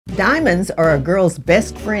Diamonds are a girl's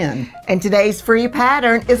best friend. And today's free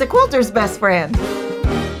pattern is a quilter's best friend.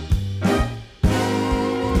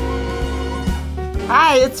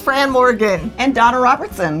 Hi, it's Fran Morgan. And Donna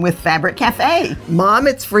Robertson with Fabric Cafe. Mom,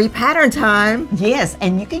 it's free pattern time. Yes,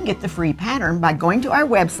 and you can get the free pattern by going to our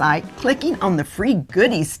website, clicking on the free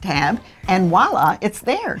goodies tab, and voila, it's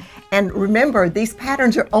there. And remember, these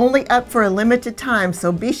patterns are only up for a limited time,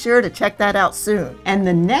 so be sure to check that out soon. And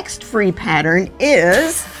the next free pattern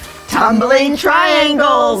is Tumbling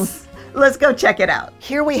Triangles. Let's go check it out.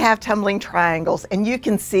 Here we have tumbling triangles, and you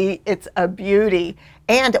can see it's a beauty.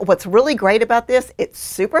 And what's really great about this, it's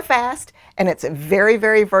super fast and it's very,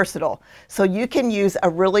 very versatile. So you can use a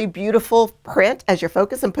really beautiful print as your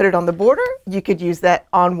focus and put it on the border. You could use that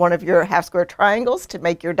on one of your half square triangles to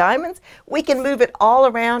make your diamonds. We can move it all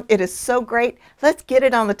around. It is so great. Let's get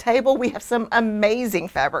it on the table. We have some amazing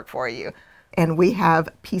fabric for you. And we have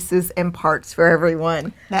pieces and parts for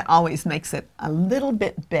everyone. That always makes it a little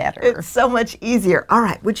bit better. It's so much easier. All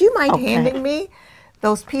right, would you mind handing me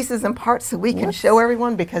those pieces and parts so we can show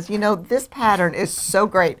everyone? Because you know, this pattern is so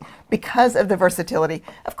great because of the versatility.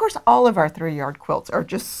 Of course, all of our 3-yard quilts are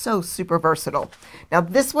just so super versatile. Now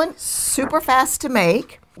this one, super fast to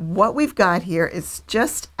make. What we've got here is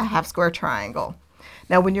just a half square triangle.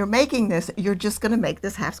 Now when you're making this, you're just gonna make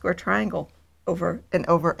this half square triangle over and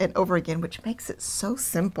over and over again, which makes it so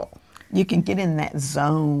simple. You can get in that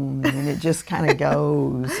zone and it just kind of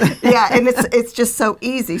goes. Yeah, and it's just so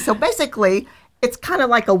easy. So basically, it's kind of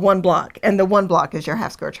like a 1 block, and the 1 block is your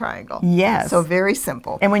half square triangle. Yes. So very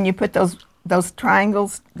simple. And when you put those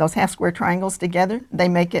triangles, those half square triangles together, they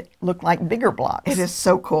make it look like bigger blocks. It is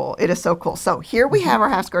so cool. It is so cool. So here we have our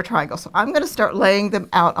half square triangles. So I'm going to start laying them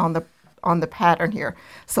out on the pattern here.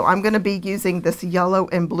 So I'm going to be using this yellow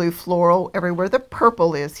and blue floral everywhere the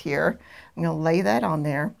purple is here. I'm going to lay that on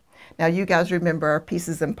there. Now you guys remember our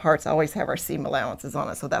pieces and parts always have our seam allowances on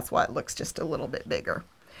it, so that's why it looks just a little bit bigger.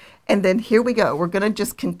 And then here we go. We're going to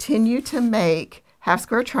just continue to make half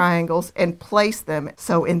square triangles and place them.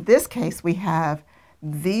 So in this case, we have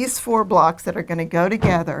these 4 blocks that are going to go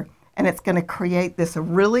together, and it's going to create this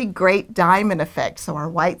really great diamond effect. So our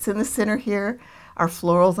white's in the center here, our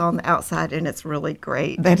florals on the outside, and it's really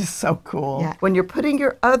great. That is so cool. Yeah. When you're putting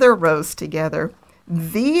your other rows together,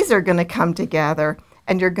 these are going to come together,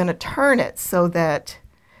 and you're going to turn it so that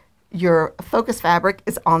your focus fabric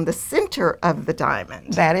is on the center of the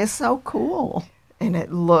diamond. That is so cool. And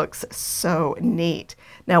it looks so neat.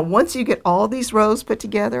 Now, once you get all these rows put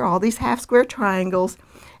together, all these half square triangles,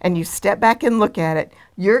 and you step back and look at it,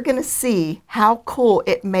 you're going to see how cool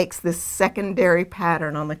it makes this secondary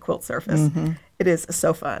pattern on the quilt surface. It is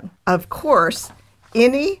so fun. Of course,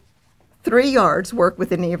 any 3 yards work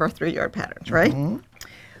with any of our 3-yard patterns, right?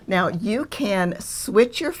 Now, you can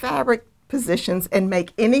switch your fabric positions and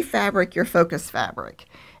make any fabric your focus fabric.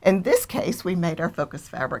 In this case, we made our focus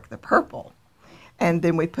fabric the purple. And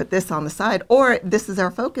then we put this on the side, or this is our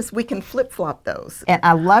focus, we can flip-flop those. And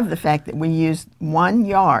I love the fact that we used 1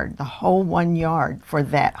 yard, the whole 1 yard for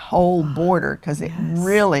that whole border, because it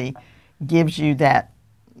really gives you that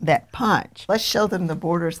punch. Let's show them the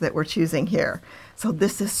borders that we're choosing here. So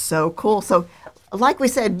this is so cool. So like we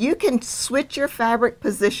said, you can switch your fabric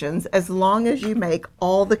positions as long as you make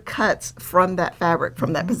all the cuts from that fabric,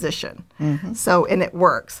 from that position. So, and it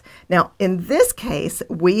works. Now, in this case,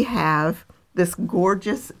 we have this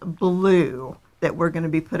gorgeous blue that we're going to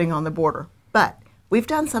be putting on the border. But we've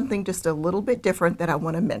done something just a little bit different that I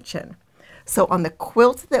want to mention. So on the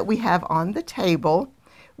quilt that we have on the table,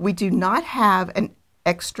 we do not have an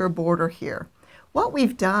extra border here. What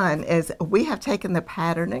we've done is we have taken the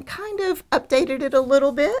pattern and kind of updated it a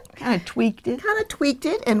little bit. Kind of tweaked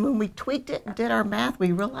it. And when we tweaked it and did our math,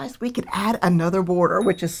 we realized we could add another border,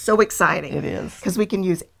 which is so exciting. It is. Because we can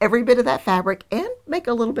use every bit of that fabric and make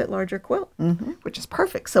a little bit larger quilt, which is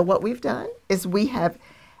perfect. So what we've done is we have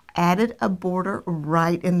added a border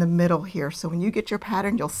right in the middle here. So when you get your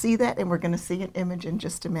pattern, you'll see that, and we're going to see an image in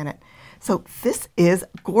just a minute. So this is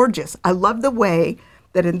gorgeous. I love the way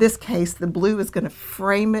that in this case, the blue is going to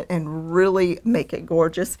frame it and really make it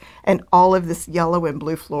gorgeous. And all of this yellow and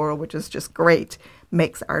blue floral, which is just great,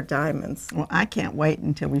 makes our diamonds. Well, I can't wait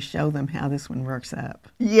until we show them how this one works up.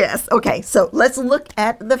 Yes. Okay, so let's look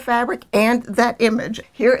at the fabric and that image.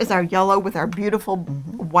 Here is our yellow with our beautiful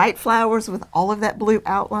white flowers with all of that blue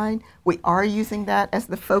outline. We are using that as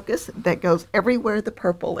the focus that goes everywhere the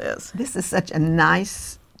purple is. This is such a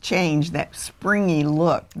nice change, that springy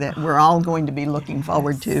look that we're all going to be looking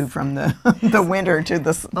forward to from the the winter to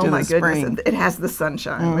the Oh my goodness, spring. it has the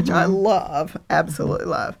sunshine, which I love, absolutely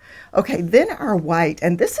love. Okay, then our white,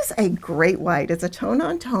 and this is a great white. It's a tone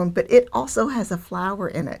on tone, but it also has a flower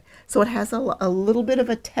in it. So it has a little bit of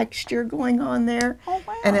a texture going on there. Oh,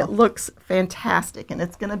 wow. And it looks fantastic, and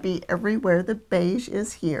it's going to be everywhere the beige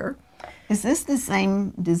is here. Is this the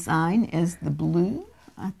same design as the blue?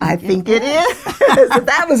 I think it is.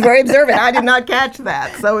 That was very observant. I did not catch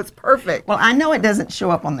that, so it's perfect. Well, I know it doesn't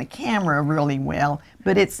show up on the camera really well,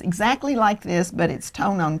 but it's exactly like this, but it's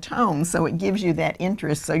tone on tone, so it gives you that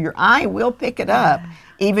interest. So your eye will pick it up,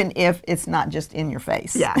 even if it's not just in your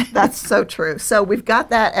face. Yeah, that's so true. So we've got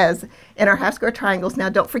that as in our half square triangles. Now,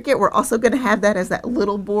 don't forget, we're also going to have that as that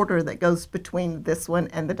little border that goes between this one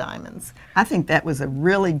and the diamonds. I think that was a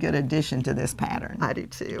really good addition to this pattern. I do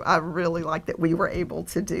too. I really like that we were able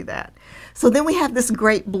to do that. So then we have this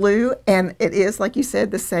great blue, and it is, like you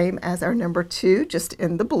said, the same as our number 2, just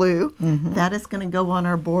in the blue. That is going to go on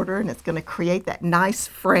our border, and it's going to create that nice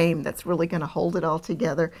frame that's really going to hold it all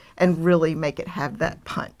together and really make it have that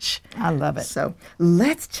punch. I love it. So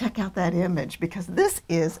let's check out that image, because this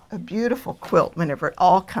is a beautiful quilt whenever it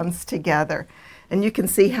all comes together. And you can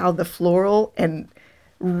see how the floral and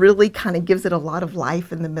really kind of gives it a lot of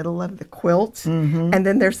life in the middle of the quilt. And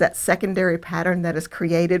then there's that secondary pattern that is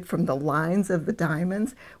created from the lines of the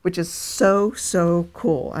diamonds, which is so, so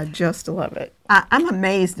cool. I just love it. I'm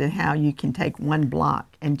amazed at how you can take one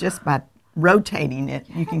block and just by rotating it,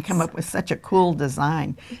 you can come up with such a cool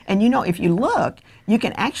design. And you know, if you look, you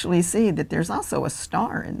can actually see that there's also a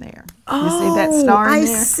star in there. You see that star in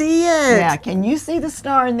there? I see it. Yeah, can you see the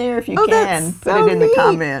star in there? If you Oh, can, that's put so it in the neat.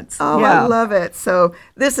 comments. Oh, yeah. I love it. So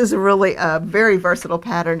this is really a very versatile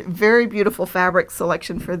pattern, very beautiful fabric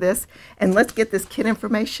selection for this. And let's get this kit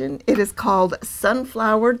information. It is called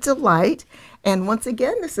Sunflower Delight. And once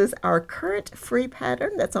again, this is our current free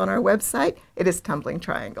pattern that's on our website. It is Tumbling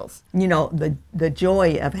Triangles. You know, the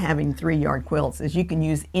joy of having 3-yard quilts is you can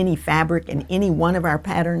use any fabric in any one of our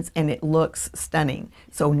patterns and it looks stunning.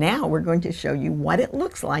 So now we're going to show you what it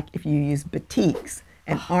looks like if you use batiks.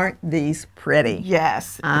 And aren't these pretty?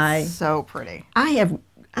 Yes, it's so pretty. I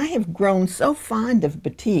have grown so fond of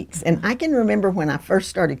batiks, and I can remember when I first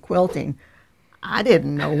started quilting, I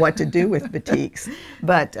didn't know what to do with batiks.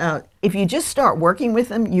 But if you just start working with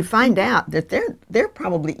them, you find out that they're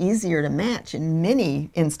probably easier to match in many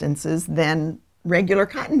instances than regular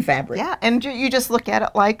cotton fabric. Yeah, and you just look at it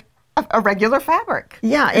like a regular fabric.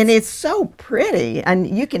 Yeah, and it's so pretty, and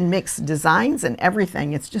you can mix designs and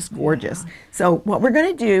everything. It's just gorgeous. Yeah. So what we're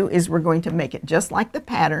going to do is we're going to make it just like the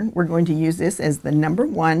pattern. We're going to use this as the number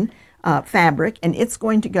 1 fabric, and it's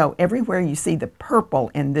going to go everywhere you see the purple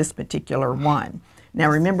in this particular one. Now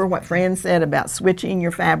remember what Fran said about switching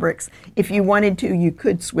your fabrics. If you wanted to, you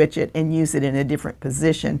could switch it and use it in a different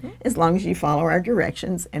position as long as you follow our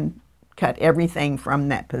directions and cut everything from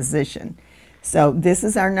that position. So this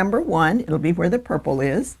is our number 1. It'll be where the purple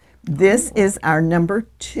is. This is our number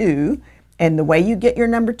 2. And the way you get your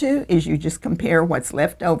number 2 is you just compare what's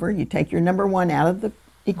left over. You take your number 1 out of the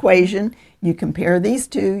equation. You compare these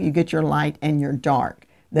two. You get your light and your dark.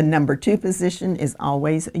 The number 2 position is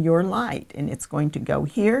always your light. And it's going to go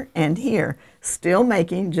here and here, still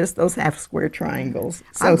making just those half square triangles.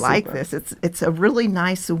 So I like super. this. It's a really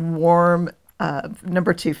nice, warm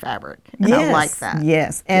number 2 fabric. And Yes, I like that.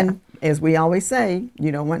 Yes. And as we always say,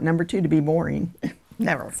 you don't want number 2 to be boring.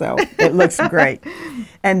 Never. So it looks great.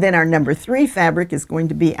 And then our number 3 fabric is going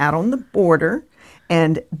to be out on the border,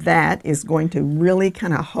 and that is going to really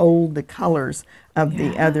kind of hold the colors of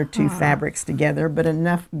the other 2 fabrics together. But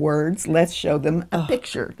enough words, let's show them a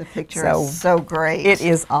picture. The picture is so great. It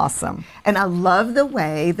is awesome. And I love the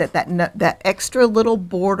way that extra little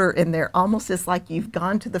border in there almost is like you've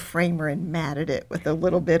gone to the framer and matted it with a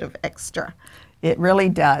little bit of extra. It really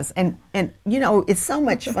does. And you know, it's so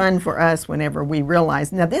much fun for us whenever we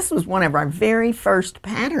realize, now this was one of our very first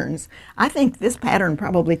patterns. I think this pattern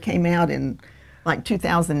probably came out in like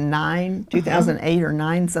 2009, 2008 or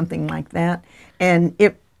 9, something like that. And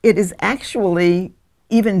it is actually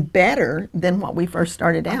even better than what we first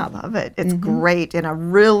started out. I love it. It's great. And I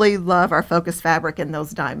really love our focus fabric in those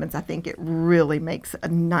diamonds. I think it really makes a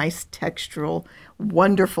nice textural,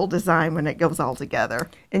 wonderful design when it goes all together.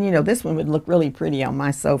 And you know, this one would look really pretty on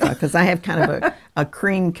my sofa because I have kind of a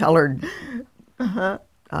cream colored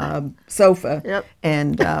sofa. Yep.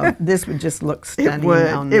 And this would just look stunning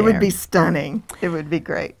on there. It would be stunning. It would be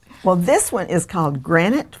great. Well, this one is called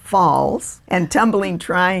Granite Falls, and Tumbling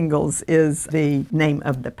Triangles is the name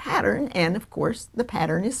of the pattern, and of course the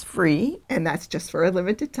pattern is free. And that's just for a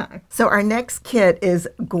limited time. So our next kit is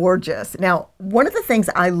gorgeous. Now, one of the things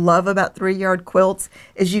I love about 3-yard quilts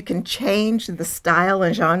is you can change the style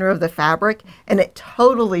and genre of the fabric, and it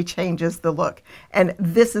totally changes the look. And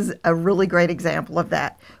this is a really great example of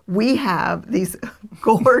that. We have these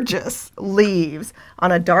gorgeous leaves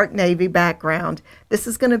on a dark navy background. This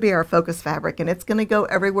is going to be our focus fabric, and it's going to go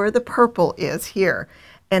everywhere the purple is here.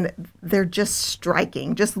 And they're just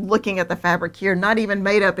striking. Just looking at the fabric here, not even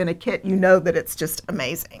made up in a kit, you know that it's just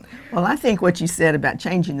amazing. Well, I think what you said about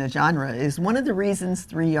changing the genre is one of the reasons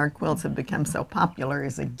 3-yard quilts have become so popular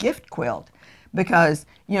as a gift quilt. Because,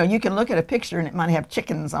 you know, you can look at a picture and it might have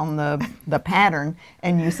chickens on the pattern,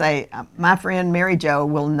 and you say, my friend Mary Jo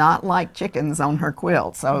will not like chickens on her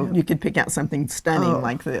quilt. So you could pick out something stunning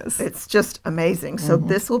like this. It's just amazing. So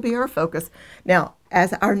this will be our focus. Now,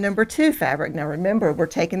 as our number 2 fabric, now remember, we're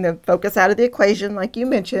taking the focus out of the equation like you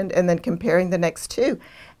mentioned, and then comparing the next 2.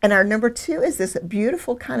 And our number 2 is this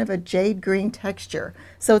beautiful kind of a jade green texture.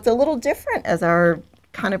 So it's a little different as our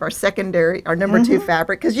kind of our secondary, our number 2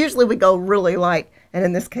 fabric, because usually we go really light, and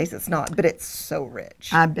in this case it's not, but it's so rich.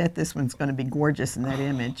 I bet this one's going to be gorgeous in that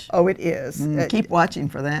image. Oh, it is. Keep watching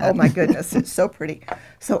for that. Oh my goodness, it's so pretty.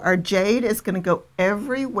 So our jade is going to go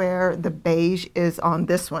everywhere the beige is on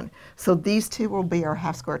this one. So these 2 will be our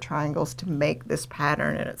half square triangles to make this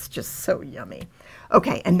pattern, and it's just so yummy.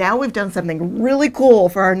 Okay, and now we've done something really cool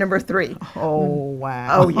for our number 3. Oh,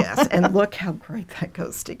 wow. Oh, yes, and look how great that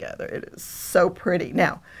goes together. It is so pretty.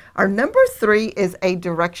 Now, our number 3 is a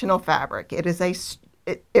directional fabric. It is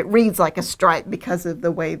it reads like a stripe because of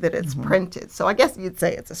the way that it's printed. So I guess you'd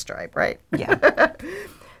say it's a stripe, right? Yeah.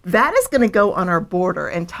 That is going to go on our border,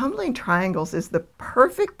 and Tumbling Triangles is the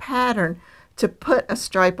perfect pattern to put a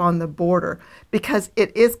stripe on the border because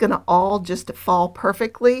it is going to all just fall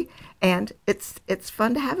perfectly, and it's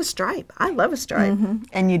fun to have a stripe. I love a stripe.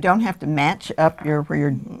 And you don't have to match up where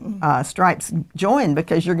your stripes join,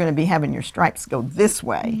 because you're going to be having your stripes go this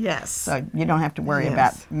way. Yes. So you don't have to worry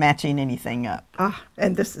about matching anything up.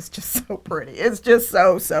 And this is just so pretty. It's just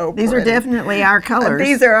so pretty. These are definitely our colors.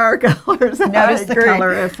 These are our colors. Notice the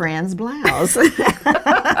color of Fran's blouse.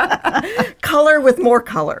 Color with more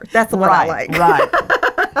color. That's what I like. Right.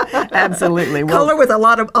 Absolutely. Color with a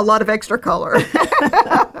lot of extra color.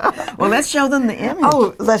 Well, let's show them the image.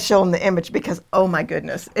 Oh, let's show them the image because, oh my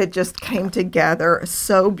goodness, it just came together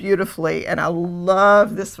so beautifully, and I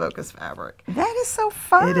love this focus fabric. That is so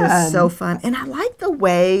fun. It is so fun, and I like the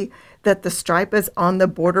way that the stripe is on the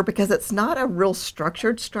border because it's not a real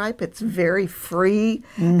structured stripe. It's very free,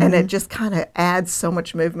 and it just kind of adds so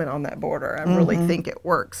much movement on that border. I really think it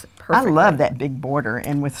works perfectly. I love that big border,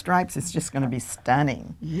 and with stripes, it's just going to be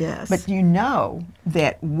stunning. Yes. But you know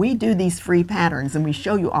that we do these free patterns, and we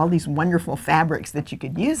show you all these wonderful fabrics that you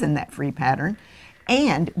could use in that free pattern.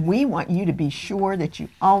 And we want you to be sure that you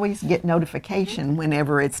always get notification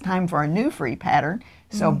whenever it's time for a new free pattern.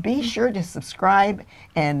 So be sure to subscribe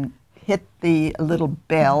and hit the little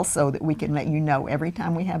bell so that we can let you know every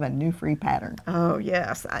time we have a new free pattern. Oh,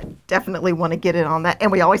 yes. I definitely want to get in on that.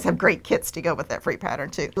 And we always have great kits to go with that free pattern,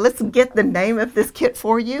 too. Let's get the name of this kit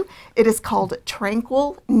for you. It is called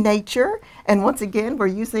Tranquil Nature. And once again, we're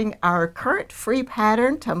using our current free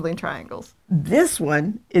pattern, Tumbling Triangles. This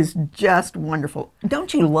one is just wonderful.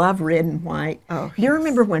 Don't you love red and white? Oh, do you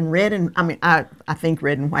remember when I think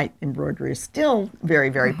red and white embroidery is still very,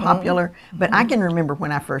 very popular, but I can remember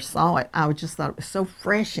when I first saw it, I just thought it was so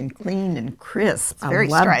fresh and clean and crisp. It's very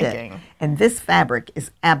striking. It. And this fabric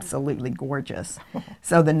is absolutely gorgeous.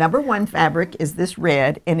 So the number 1 fabric is this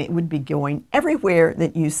red, and it would be going everywhere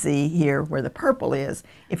that you see here where the purple is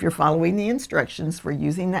if you're following the instructions for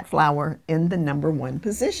using that flower in the number 1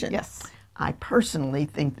 position. Yes. I personally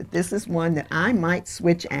think that this is one that I might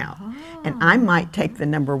switch out, and I might take the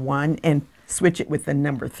number 1 and switch it with the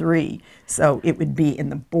number 3, so it would be in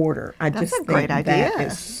the border. That's a great idea. That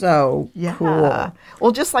is so cool.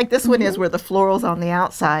 Well, just like this one is, where the floral's on the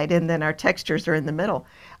outside and then our textures are in the middle.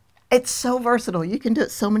 It's so versatile. You can do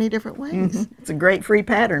it so many different ways. It's a great free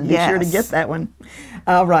pattern. Be sure to get that one.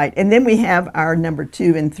 All right, and then we have our number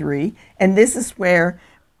 2 and 3, and this is where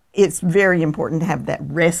it's very important to have that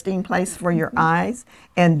resting place for your eyes.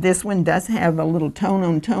 And this one does have a little tone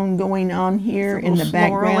on tone going on here in the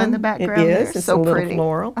background. In the background. It is. It's so a little pretty.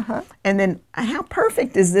 Floral. And then how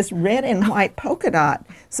perfect is this red and white polka dot?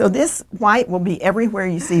 So this white will be everywhere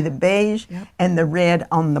you see the beige and the red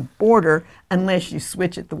on the border, unless you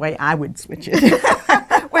switch it the way I would switch it.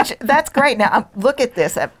 Which, that's great. Now, look at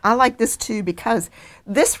this. I like this too because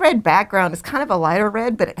this red background is kind of a lighter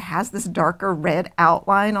red, but it has this darker red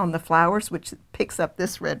outline on the flowers, which picks up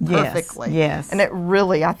this red perfectly. Yes. And it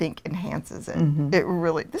really, I think, enhances it. It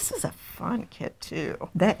really, this is a fun kit too.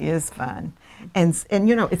 That is fun. And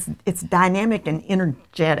you know, it's dynamic and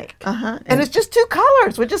energetic. And it's just 2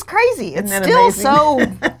 colors, which is crazy. It's that still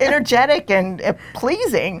amazing? so energetic and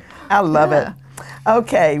pleasing. I love it.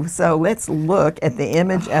 Okay, so let's look at the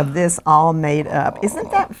image of this all made up.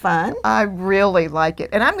 Isn't that fun? I really like it.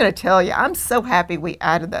 And I'm going to tell you, I'm so happy we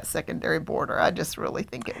added that secondary border. I just really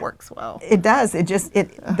think it works well. It does.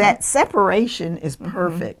 That separation is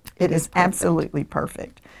perfect. It is perfect. absolutely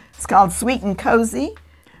perfect. It's called Sweet and Cozy.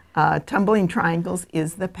 Tumbling Triangles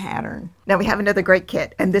is the pattern. Now we have another great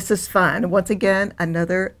kit, and this is fun. Once again,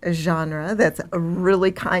 another genre that's a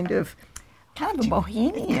really kind of a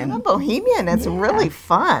bohemian. It's really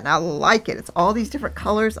fun. I like it. It's all these different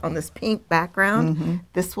colors on this pink background.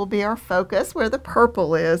 This will be our focus where the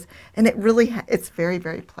purple is, and it really it's very,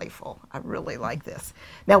 very playful. I really like this.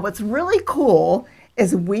 Now what's really cool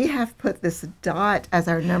is we have put this dot as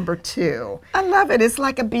our number 2. I love it. It's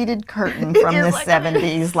like a beaded curtain from the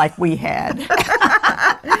 70s like we had.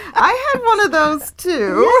 I had one of those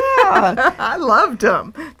too. Yeah. I loved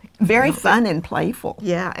them. Very fun and playful.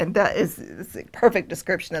 Yeah, and that is a perfect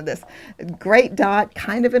description of this. Great dot,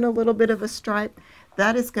 kind of in a little bit of a stripe.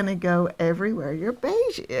 That is going to go everywhere your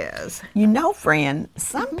beige is. You know, Fran,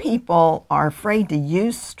 some people are afraid to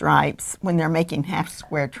use stripes when they're making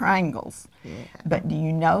half-square triangles. Yeah. But do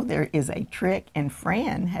you know there is a trick, and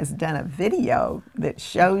Fran has done a video that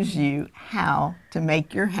shows you how to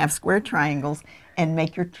make your half-square triangles and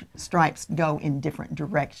make your stripes go in different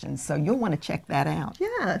directions. So you'll want to check that out.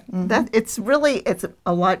 Yeah, it's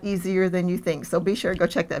a lot easier than you think. So be sure to go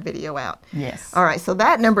check that video out. Yes. All right, so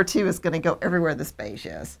that number 2 is going to go everywhere this beige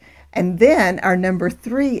is. And then our number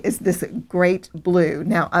 3 is this great blue.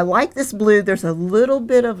 Now, I like this blue. There's a little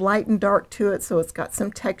bit of light and dark to it, so it's got some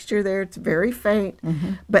texture there. It's very faint,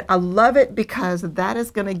 but I love it because that is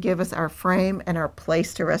going to give us our frame and our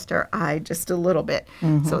place to rest our eye just a little bit.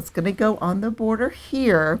 So it's going to go on the border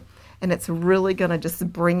here, and it's really going to just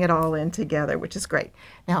bring it all in together, which is great.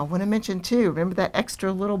 Now, I want to mention, too, remember that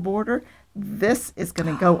extra little border? This is going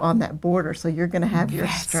to go on that border, so you're going to have your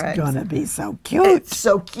stripes. It's going to be so cute. It's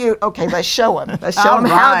so cute. Okay, let's show them. Let's show them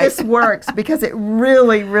how this works because it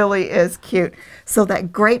really, really is cute. So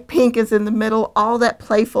that great pink is in the middle, all that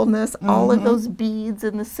playfulness, all of those beads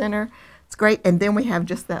in the center. It's great. And then we have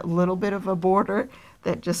just that little bit of a border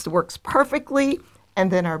that just works perfectly. And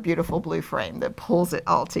then our beautiful blue frame that pulls it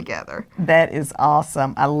all together. That is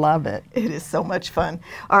awesome. I love it. It is so much fun.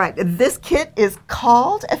 All right, this kit is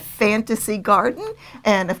called a Fantasy Garden.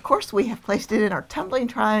 And of course, we have placed it in our Tumbling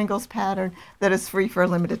Triangles pattern that is free for a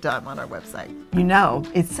limited time on our website. You know,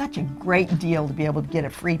 it's such a great deal to be able to get a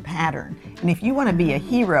free pattern. And if you want to be a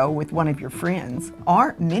hero with one of your friends,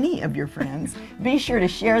 or many of your friends, be sure to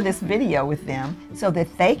share this video with them so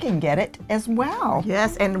that they can get it as well.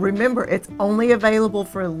 Yes, and remember, it's only available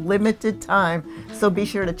for a limited time, so be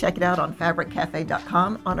sure to check it out on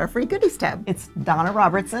fabriccafe.com on our free goodies tab. It's Donna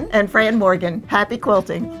Robertson and Fran Morgan. Happy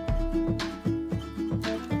quilting.